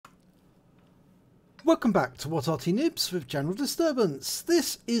Welcome back to What Arty Noobs with General Disturbance.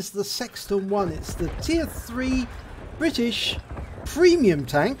 This is the Sexton one. It's the Tier 3 British premium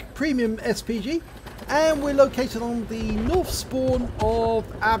tank, premium SPG, and we're located on the north spawn of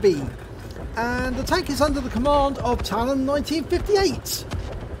Abbey. And the tank is under the command of Talon 1958.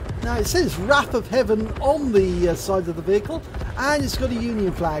 Now it says Wrath of Heaven on the side of the vehicle, and it's got a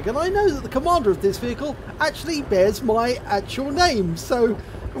Union flag. And I know that the commander of this vehicle actually bears my actual name, so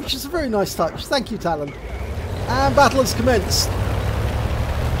which is a very nice touch. Thank you, Talon. And battle has commenced.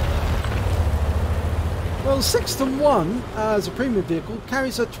 Well, the Sexton 1, as a premium vehicle,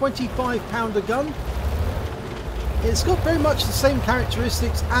 carries a 25-pounder gun. It's got very much the same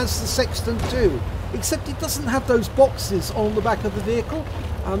characteristics as the Sexton 2, except it doesn't have those boxes on the back of the vehicle,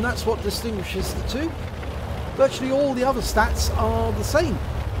 and that's what distinguishes the two. Virtually all the other stats are the same.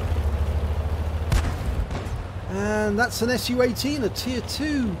 And that's an Su-18, a Tier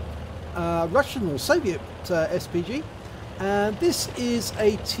 2 Russian or Soviet SPG. And this is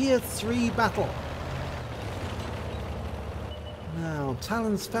a Tier 3 battle. Now,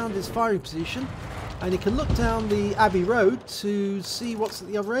 Talon's found his firing position, and he can look down the Abbey Road to see what's at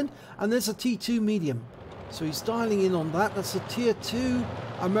the other end. And there's a T2 medium. So he's dialing in on that. That's a Tier 2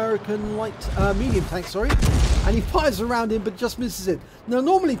 American light medium tank, sorry. And he fires around him, but just misses it. Now,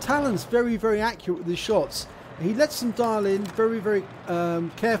 normally Talon's very, very accurate with his shots. He lets them dial in very, very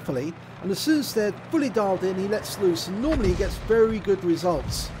carefully, and as soon as they're fully dialed in, he lets loose, and normally he gets very good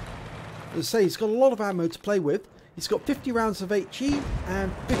results. As I say, he's got a lot of ammo to play with. He's got 50 rounds of HE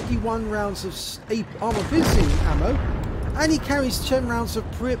and 51 rounds of armor-piercing ammo, and he carries 10 rounds of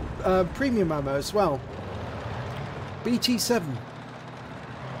premium ammo as well. BT-7.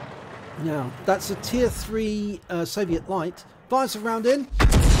 Now, that's a Tier 3 Soviet light. Fires a round in.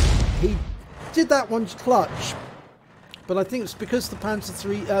 He did that one clutch, but I think it's because the Panzer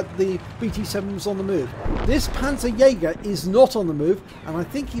 3, the BT-7 was on the move. This Panzer Jaeger is not on the move, and I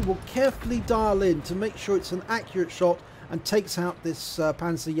think he will carefully dial in to make sure it's an accurate shot and takes out this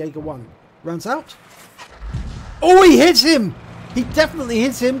Panzer Jaeger 1. Runs out. Oh, he hits him! He definitely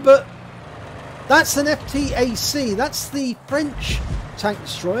hits him, but that's an FTAC. That's the French tank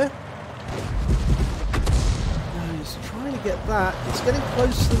destroyer. Now he's trying to get that. It's getting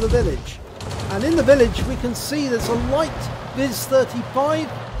close to the village. And in the village we can see there's a light Viz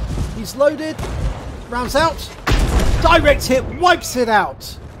 35. He's loaded. Rounds out. Direct hit. Wipes it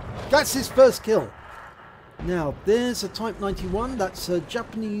out. That's his first kill. Now there's a Type 91. That's a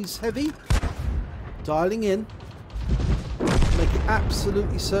Japanese heavy. Dialing in. Make it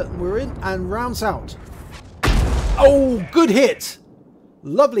absolutely certain we're in. And rounds out. Oh, good hit.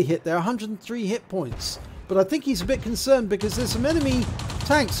 Lovely hit there. 103 hit points. But I think he's a bit concerned because there's some enemy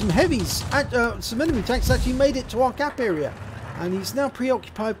tanks, some heavies, some enemy tanks actually made it to our cap area. And he's now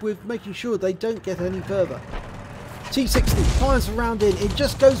preoccupied with making sure they don't get any further. T60 fires a round in. It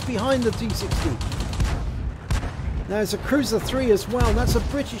just goes behind the T60. Now there's a Cruiser 3 as well. That's a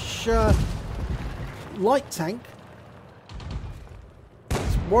British light tank.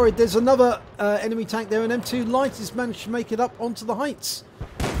 He's worried there's another enemy tank there. An M2 light has managed to make it up onto the heights.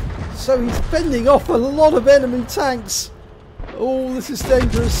 So he's fending off a lot of enemy tanks. Oh, this is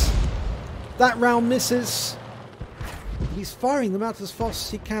dangerous. That round misses. He's firing them out as fast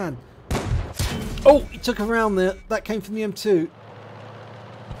as he can. Oh, he took a round there. That came from the M2.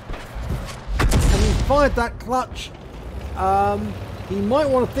 And he fired that clutch. He might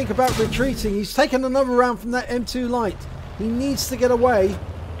want to think about retreating. He's taken another round from that M2 light. He needs to get away.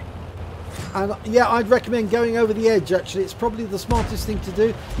 And yeah, I'd recommend going over the edge, actually. It's probably the smartest thing to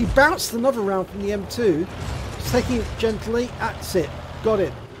do. He bounced another round from the M2. He's taking it gently. That's it. Got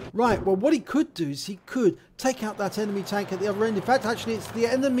it. Right, well, what he could do is he could take out that enemy tank at the other end. In fact, actually, it's the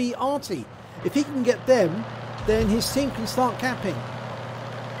enemy Arty. If he can get them, then his team can start capping.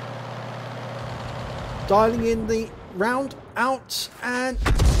 Dialing in the round out, and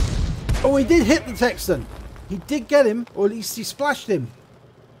oh, he did hit the Sexton. He did get him, or at least he splashed him.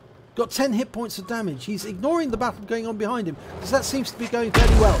 Got 10 hit points of damage. He's ignoring the battle going on behind him, because that seems to be going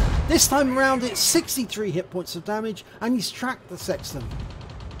fairly well. This time around it's 63 hit points of damage, and he's tracked the Sexton.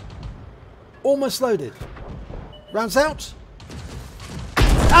 Almost loaded. Rounds out.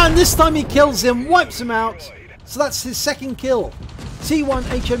 And this time he kills him, wipes him out. So that's his second kill. T1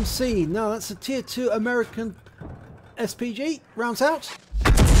 HMC. Now that's a Tier 2 American SPG. Rounds out.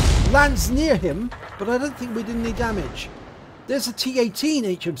 Lands near him, but I don't think we did any damage. There's a T18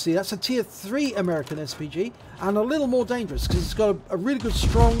 HMC, that's a Tier 3 American SPG, and a little more dangerous because it's got a really good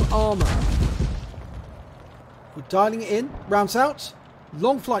strong armour. We're dialing it in, rounds out,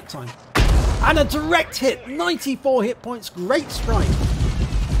 long flight time. And a direct hit, 94 hit points, great strike.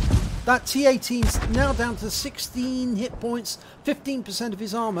 That T-18's now down to 16 hit points, 15% of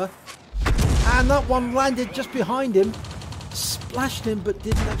his armour. And that one landed just behind him, splashed him, but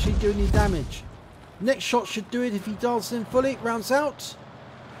didn't actually do any damage. Next shot should do it if he dials in fully. Rounds out.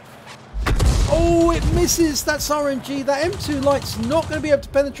 Oh, it misses. That's RNG. That M2 light's not going to be able to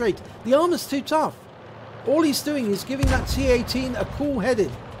penetrate. The armor's too tough. All he's doing is giving that T-18 a cool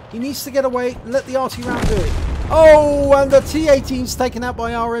headed. He needs to get away and let the Arty round do it. Oh, and the T-18's taken out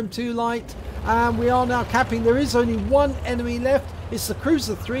by our M2 light. And we are now capping. There is only one enemy left. It's the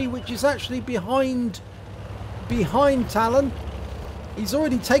Cruiser 3, which is actually behind Talon. He's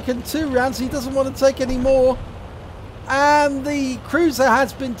already taken 2 rounds. He doesn't want to take any more. And the Cruiser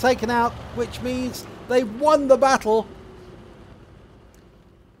has been taken out, which means they won the battle.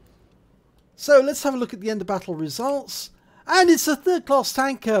 So let's have a look at the end of battle results. And it's a third-class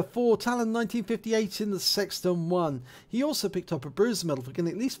tanker for Talon 1958 in the Sexton 1. He also picked up a Bruiser medal for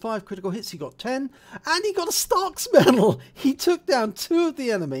getting at least 5 critical hits. He got 10, and he got a Starks medal. He took down 2 of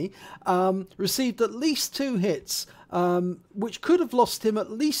the enemy, received at least 2 hits, which could have lost him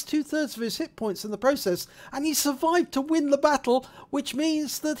at least 2/3 of his hit points in the process, and he survived to win the battle, which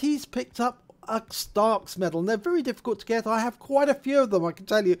means that he's picked up a Starks medal. And they're very difficult to get. I have quite a few of them, I can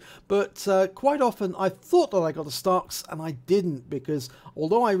tell you, but quite often I thought that I got a Starks and I didn't, because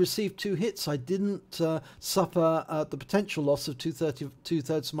although I received 2 hits, I didn't suffer the potential loss of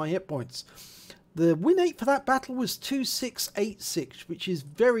 2/3 of my hit points. The win rate for that battle was 2686, which is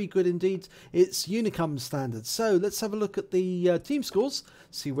very good indeed. It's Unicum standard. So let's have a look at the team scores,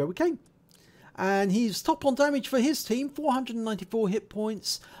 see where we came. And he's top on damage for his team, 494 hit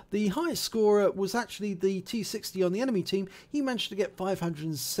points. The highest scorer was actually the T60 on the enemy team. He managed to get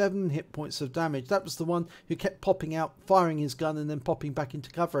 507 hit points of damage. That was the one who kept popping out, firing his gun and then popping back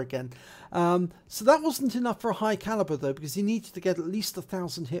into cover again. So that wasn't enough for a high caliber though, because he needed to get at least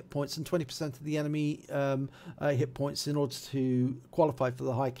 1,000 hit points and 20% of the enemy hit points in order to qualify for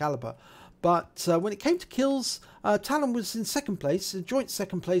the high caliber. But when it came to kills, Talon was in second place, a joint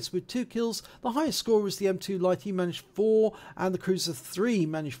second place with 2 kills. The highest score was the M2 Light, he managed 4, and the Cruiser 3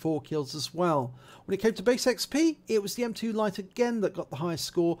 managed 4 kills as well. When it came to base XP, it was the M2 Light again that got the highest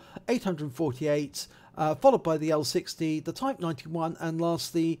score, 848, followed by the L60, the Type 91, and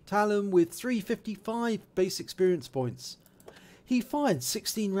lastly Talon with 355 base experience points. He fired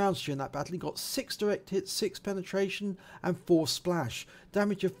 16 rounds during that battle. He got 6 direct hits, 6 penetration, and 4 splash.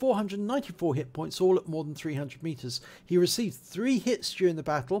 Damage of 494 hit points, all at more than 300 meters. He received 3 hits during the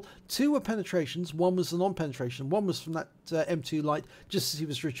battle. 2 were penetrations, 1 was a non-penetration. 1 was from that M2 Light, just as he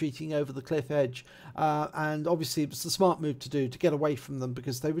was retreating over the cliff edge. And obviously it was the smart move to do, to get away from them,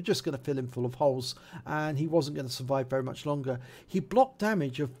 because they were just going to fill him full of holes, and he wasn't going to survive very much longer. He blocked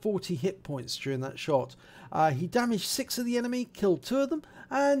damage of 40 hit points during that shot. He damaged 6 of the enemy, killed 2 of them,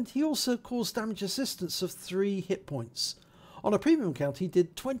 and he also caused damage assistance of 3 hit points. On a premium count, he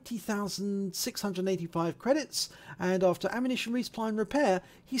did 20,685 credits, and after ammunition resupply and repair,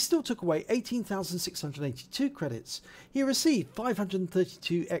 he still took away 18,682 credits. He received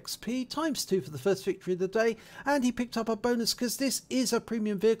 532 XP, times 2 for the first victory of the day, and he picked up a bonus because this is a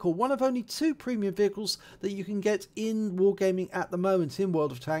premium vehicle, one of only 2 premium vehicles that you can get in Wargaming at the moment in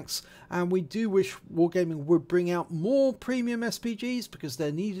World of Tanks, and we do wish Wargaming would bring out more premium SPGs because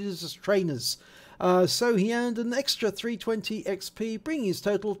they're needed as trainers. So he earned an extra 320 XP, bringing his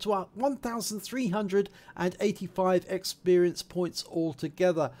total to 1,385 experience points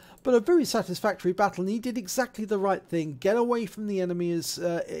altogether. But a very satisfactory battle, and he did exactly the right thing. Get away from the enemies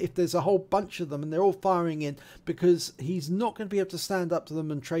if there's a whole bunch of them and they're all firing in, because he's not going to be able to stand up to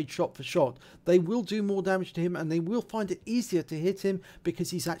them and trade shot for shot. They will do more damage to him, and they will find it easier to hit him because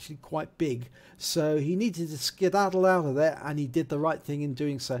he's actually quite big. So he needed to skedaddle out of there, and he did the right thing in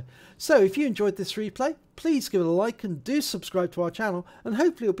doing so. So if you enjoyed this replay, please give it a like and do subscribe to our channel, and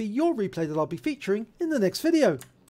hopefully it'll be your replay that I'll be featuring in the next video.